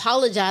say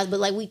apologize, but,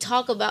 like, we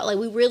talk about, like,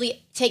 we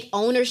really take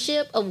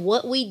ownership of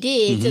what we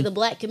did to the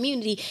Black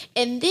community,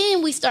 and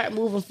then we start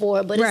moving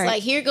forward. But it's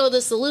like, here go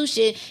the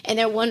solution, and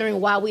they're wondering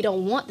why we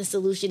don't want the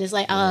solution. It's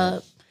like,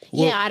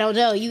 I don't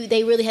know.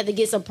 They really had to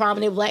get some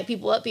prominent Black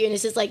people up here, and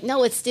it's just like,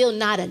 no, it's still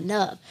not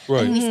enough.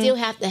 Right. And we still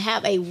have to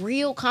have a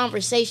real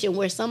conversation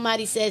where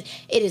somebody says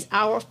it is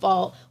our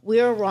fault,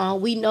 we're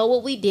wrong, we know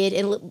what we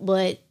did,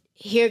 but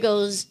here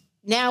goes.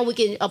 Now we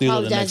can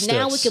apologize.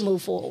 Now we can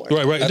move forward.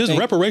 Right.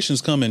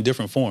 Reparations come in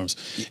different forms.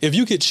 If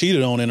you get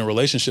cheated on in a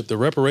relationship, the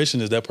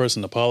reparation is that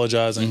person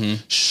apologizing,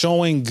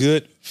 showing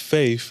good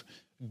faith,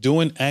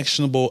 doing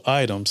actionable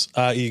items,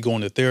 i.e.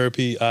 going to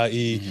therapy,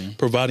 i.e.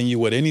 providing you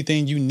with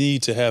anything you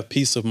need to have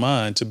peace of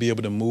mind to be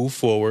able to move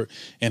forward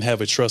and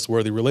have a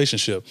trustworthy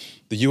relationship.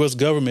 The U.S.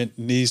 government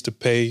needs to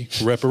pay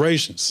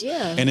reparations.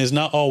 And it's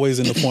not always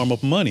in the form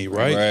of money,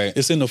 right?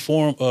 It's in the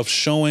form of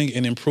showing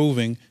and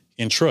improving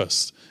in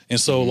trust. And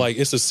so, like,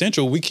 it's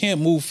essential. We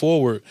can't move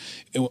forward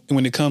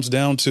when it comes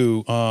down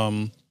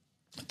to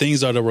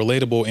things that are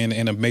relatable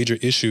and a major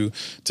issue.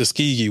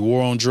 Tuskegee,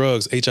 war on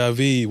drugs,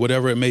 HIV,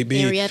 whatever it may be.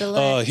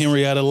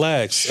 Henrietta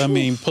Lacks. I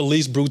mean,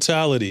 police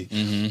brutality.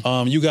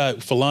 You got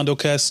Philando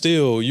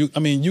Castile.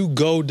 You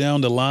go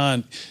down the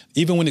line.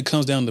 Even when it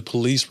comes down to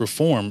police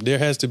reform, there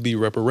has to be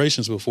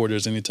reparations before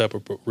there's any type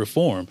of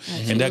reform.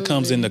 Absolutely. And that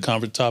comes in the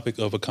topic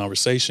of a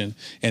conversation.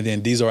 And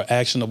then these are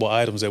actionable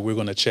items that we're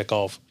going to check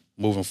off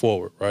moving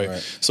forward, right?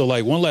 So,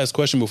 like, one last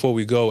question before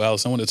we go,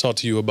 Alice, I want to talk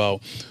to you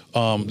about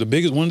one of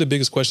the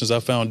biggest questions I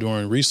found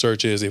during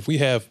research is, if we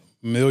have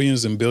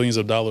millions and billions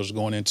of dollars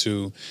going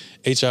into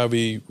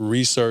HIV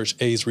research,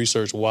 AIDS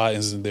research, why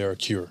isn't there a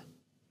cure?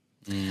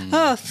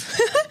 Oh,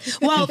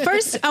 well,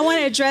 first I want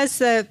to address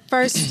the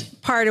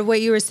first part of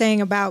what you were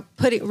saying about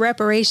putting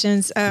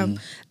reparations.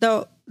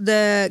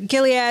 The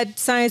Gilead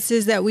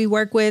Sciences that we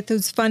work with,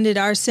 who's funded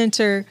our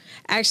center,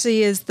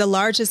 actually is the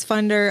largest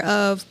funder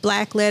of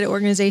Black-led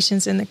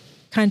organizations in the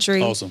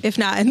country, if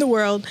not in the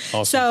world.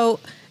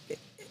 So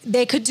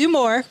they could do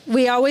more.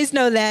 We always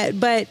know that,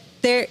 but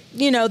there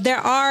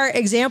are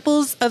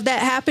examples of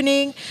that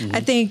happening. I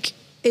think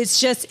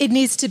it's just, it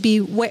needs to be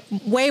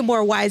way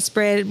more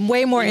widespread.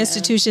 Way more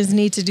institutions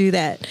need to do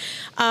that.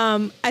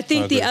 I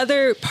think the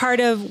other part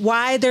of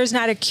why there's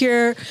not a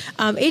cure,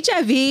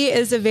 HIV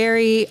is a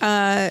very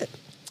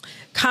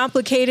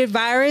complicated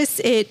virus.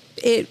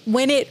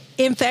 When it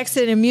infects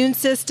an immune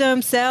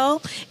system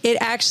cell, it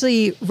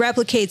actually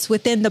replicates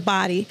within the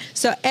body.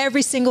 So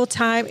every single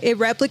time it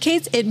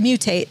replicates, it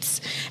mutates.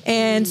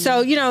 And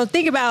so,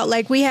 think about,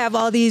 like, we have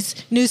all these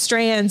new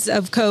strands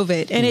of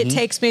COVID, and it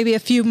takes maybe a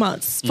few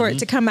months for it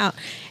to come out.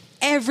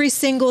 Every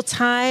single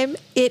time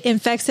it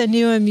infects a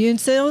new immune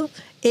cell,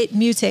 it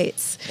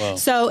mutates. Wow.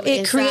 So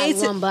it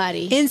creates one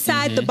body.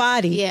 Inside the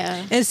body.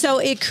 Yeah. And so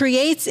it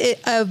creates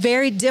a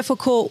very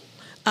difficult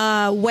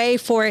way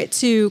for it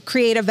to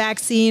create a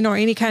vaccine or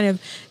any kind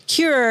of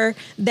cure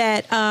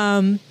that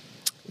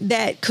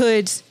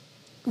could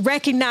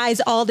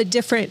recognize all the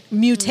different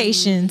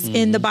mutations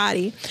in the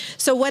body.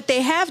 So what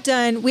they have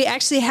done, we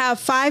actually have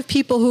 5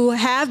 people who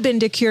have been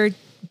declared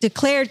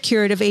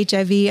cured of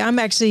HIV. I'm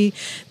actually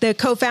the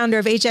co-founder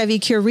of HIV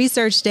Cure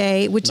Research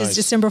Day, which is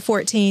December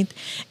 14th.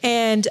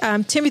 And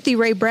Timothy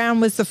Ray Brown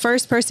was the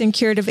first person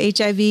cured of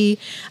HIV.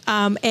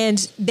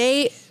 And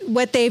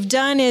what they've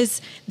done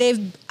is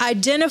they've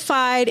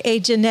identified a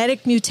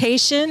genetic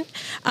mutation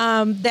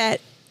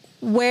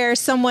where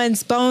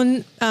someone's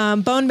bone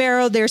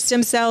marrow, their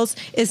stem cells,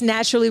 is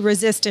naturally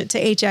resistant to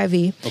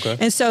HIV. Okay.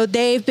 And so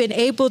they've been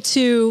able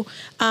to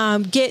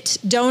get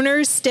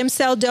donors, stem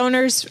cell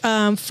donors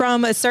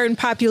from a certain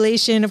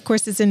population. Of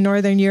course, it's in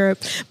Northern Europe,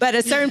 but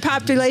a certain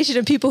population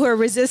of people who are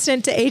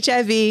resistant to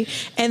HIV,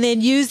 and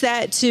then use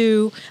that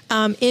to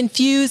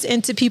infuse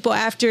into people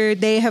after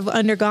they have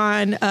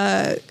undergone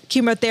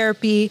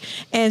chemotherapy.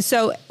 And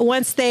so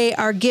once they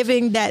are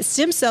giving that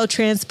stem cell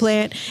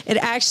transplant, it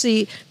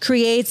actually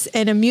creates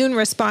an immune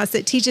response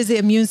that teaches the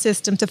immune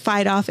system to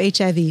fight off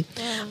HIV.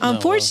 Wow.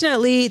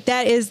 Unfortunately,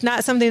 that is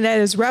not something that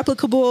is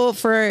replicable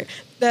for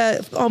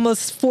the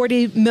almost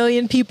 40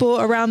 million people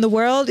around the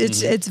world.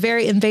 It's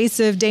very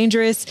invasive,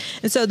 dangerous.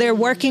 And so they're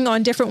working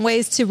on different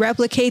ways to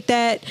replicate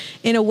that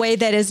in a way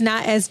that is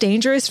not as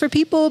dangerous for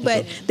people,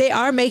 but they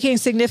are making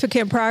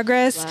significant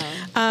progress.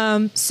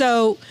 Wow.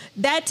 So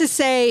that to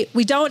say,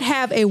 we don't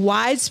have a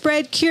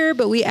widespread cure,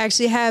 but we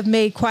actually have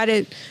made quite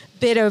a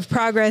bit of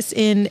progress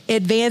in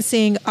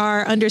advancing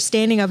our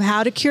understanding of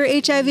how to cure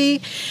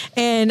HIV.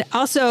 And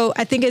also,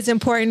 I think it's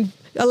important.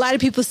 A lot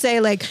of people say,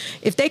 like,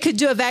 if they could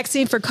do a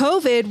vaccine for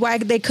COVID, why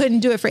they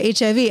couldn't do it for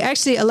HIV?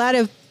 Actually, a lot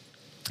of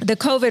the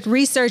COVID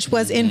research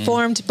was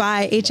informed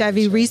by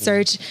HIV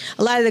research.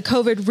 A lot of the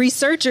COVID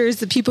researchers,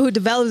 the people who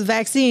developed the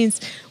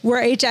vaccines,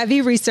 were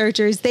HIV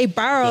researchers. They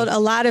borrowed a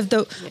lot of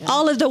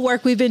all of the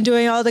work we've been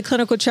doing, all the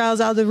clinical trials,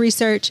 all the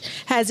research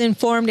has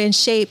informed and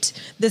shaped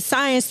the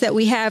science that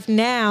we have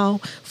now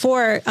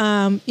for,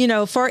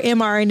 for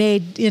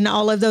mRNA and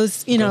all of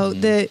those,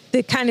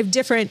 the kind of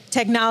different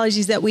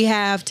technologies that we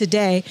have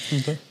today.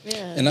 Okay. Yeah.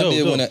 And I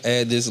did want to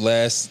add this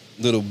last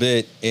little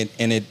bit,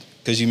 and it,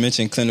 because you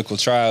mentioned clinical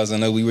trials. I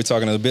know we were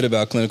talking a bit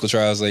about clinical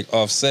trials, like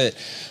offset.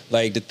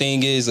 Like, the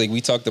thing is, like,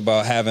 we talked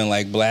about having,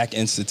 like, Black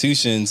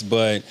institutions,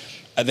 but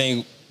I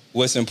think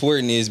what's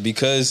important is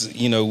because,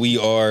 we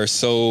are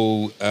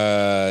so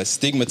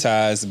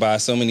stigmatized by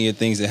so many of the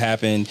things that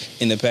happened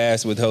in the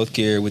past with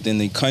healthcare within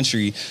the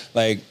country,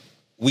 like,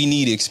 we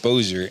need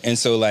exposure. And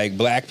so, like,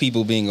 Black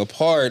people being a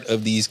part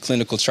of these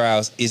clinical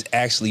trials is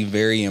actually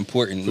very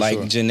important.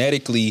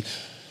 Genetically,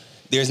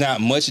 there's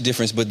not much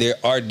difference, but there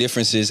are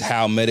differences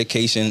how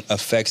medication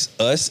affects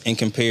us and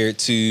compared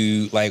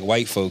to, like,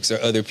 white folks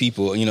or other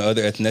people,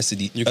 other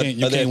ethnicity. You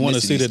can't want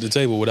to sit at the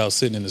table without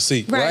sitting in the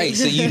seat. Right.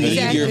 So you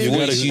need your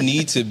voice. You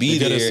need to be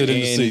there. Sit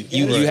in the seat.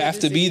 You have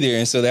to be there.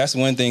 And so that's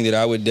one thing that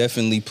I would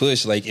definitely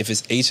push. Like, if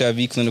it's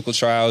HIV clinical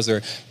trials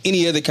or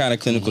any other kind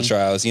of clinical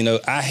trials,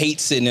 I hate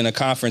sitting in a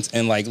conference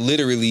and, like,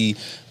 literally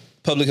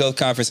public health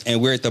conference and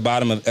we're at the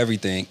bottom of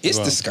everything. It's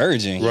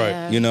discouraging.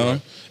 Right.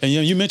 Right. And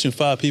you mentioned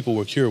 5 people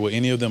were cured. Were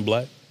any of them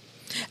Black?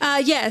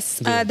 Yes,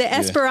 the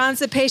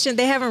Esperanza patient,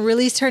 they haven't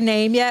released her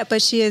name yet,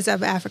 but she is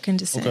of African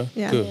descent. Okay,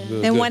 Yeah. good,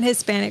 And good. one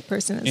Hispanic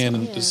person as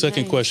And well. the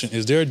second nice. question,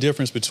 is there a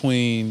difference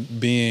between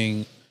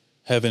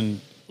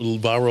having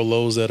viral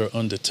lows that are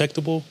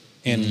undetectable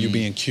and you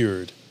being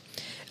cured?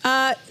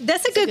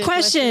 That's a good good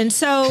question.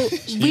 So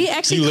we You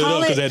actually lit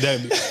call up it.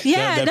 that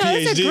Yeah, that no,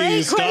 it's a PhD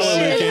great scholar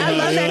question. came I out,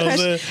 love you that know what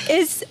I'm question.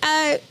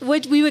 It's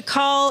what we would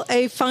call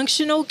a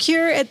functional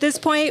cure at this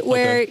point,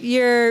 where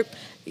Okay.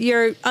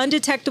 your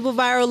undetectable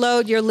viral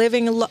load, you're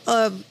living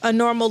a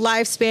normal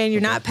lifespan,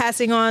 you're not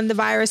passing on the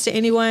virus to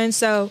anyone.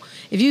 So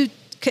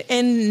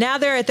and now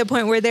they're at the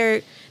point where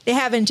they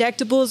have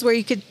injectables where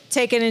you could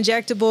take an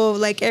injectable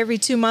like every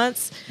 2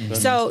 months.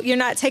 So you're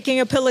not taking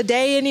a pill a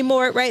day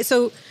anymore, right?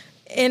 So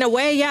in a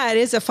way, yeah, it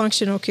is a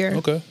functional cure.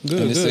 Okay,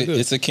 good, And good.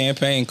 it's a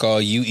campaign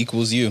called U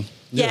equals U.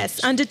 Yes,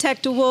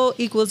 undetectable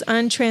equals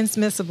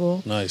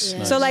untransmissible. Nice, Yeah.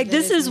 nice. So like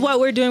this is what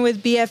we're doing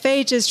with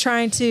BFH, is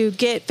trying to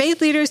get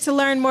faith leaders to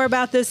learn more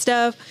about this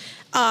stuff.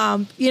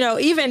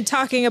 Even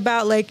talking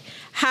about like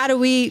how do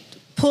we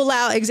pull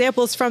out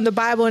examples from the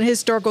Bible and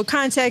historical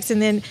context,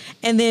 and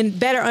then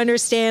better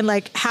understand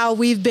like how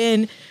we've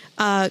been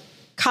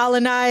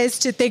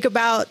colonized to think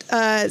about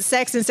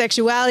sex and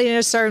sexuality in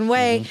a certain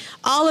way.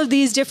 All of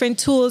these different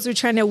tools we're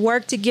trying to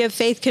work to give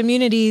faith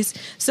communities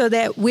so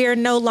that we're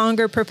no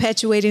longer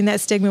perpetuating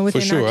that stigma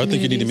within For sure. our I think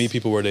you need to communities. meet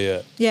people where they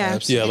at. Yeah.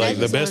 Yeah, like I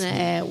the just best. want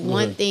to add Go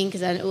one ahead. thing,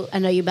 because I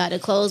know you're about to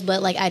close,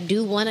 but like I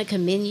do want to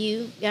commend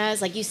you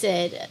guys. Like you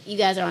said, you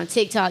guys are on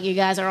TikTok, you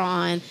guys are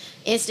on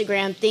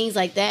Instagram, things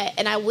like that.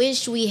 And I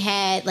wish we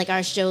had like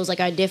our shows,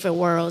 like our different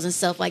worlds and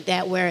stuff like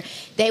that, where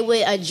they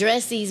would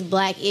address these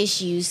Black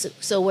issues.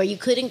 So where you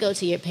couldn't go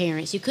to your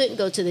parents, you couldn't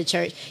go to the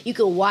church, you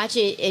could watch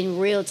it in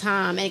real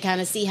time and kind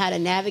of see how to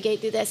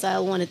navigate through that. So I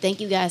want to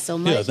thank you guys so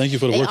much. Yeah, thank you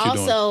for the work you're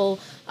doing. Also,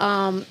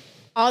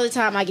 all the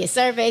time I get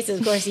surveys, and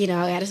of course, I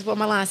got to support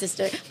my line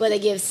sister, but they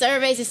give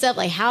surveys and stuff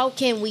like, how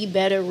can we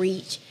better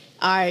reach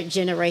our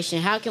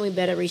generation? How can we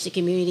better reach the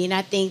community? And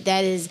I think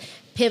that is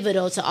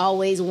pivotal to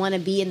always want to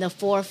be in the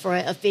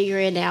forefront of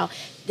figuring out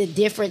the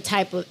different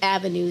type of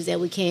avenues that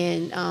we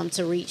can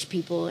to reach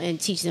people and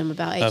teach them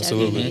about HIV.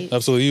 Absolutely.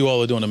 Absolutely. You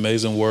all are doing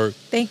amazing work.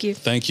 Thank you.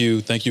 Thank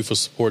you. Thank you for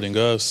supporting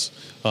us.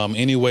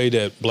 Any way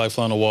that Black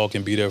Fly on the Wall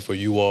can be there for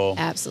you all.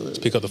 Absolutely.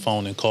 Just pick up the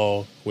phone and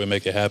call. We'll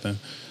make it happen.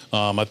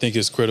 I think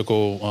it's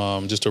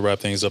critical, just to wrap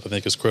things up, I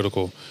think it's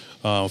critical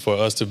for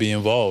us to be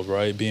involved,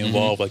 right? Be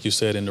involved, like you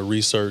said, in the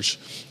research,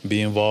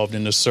 be involved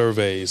in the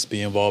surveys,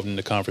 be involved in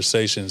the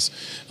conversations.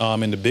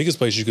 And the biggest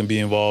place you can be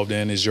involved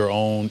in is your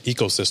own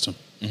ecosystem,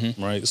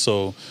 right?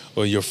 So,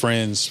 or your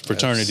friends,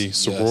 fraternity, Yes.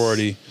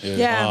 sorority. Yes.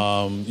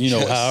 Yeah.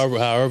 Yes.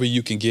 However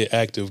you can get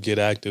active, get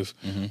active,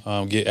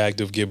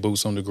 get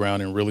boots on the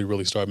ground, and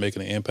really start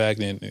making an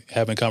impact. And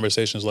having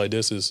conversations like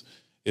this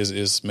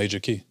is major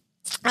key.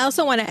 I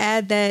also want to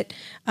add that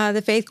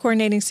the Faith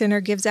Coordinating Center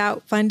gives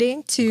out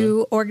funding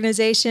to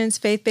organizations,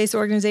 faith-based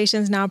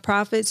organizations,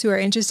 nonprofits who are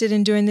interested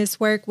in doing this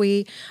work.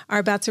 We are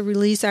about to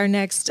release our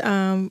next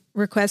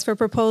request for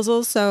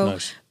proposals. So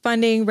Nice.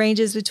 funding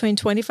ranges between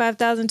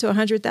 $25,000 to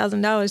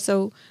 $100,000.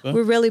 So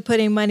we're really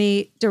putting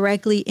money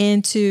directly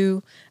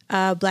into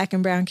Black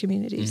and brown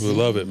communities. We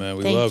love it, man.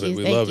 We Thank love you, it.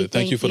 We thank love you, it.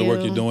 Thank you for the work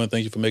thank you're you. doing.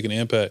 Thank you for making an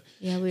impact.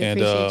 Yeah, we and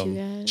appreciate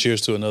you guys.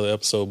 cheers to another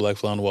episode of Black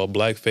Fly on the Wall,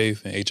 Black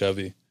Faith and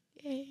HIV.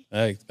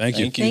 Hey, thank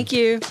you. Thank you. Thank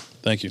you.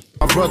 Thank you.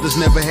 My brothers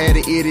never had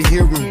an ear to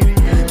hear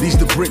 'em. These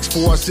the bricks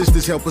for our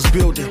sisters, help us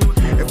build them.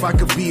 If I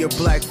could be a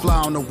black fly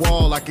on the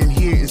wall, I can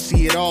hear and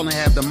see it all and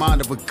have the mind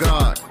of a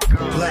god.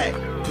 Black,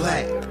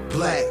 black,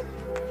 black,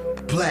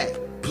 black,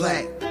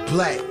 black,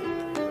 black.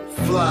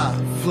 Fly,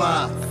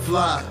 fly,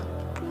 fly,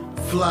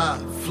 fly,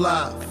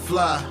 fly,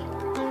 fly.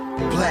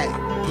 Black,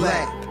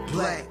 black,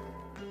 black.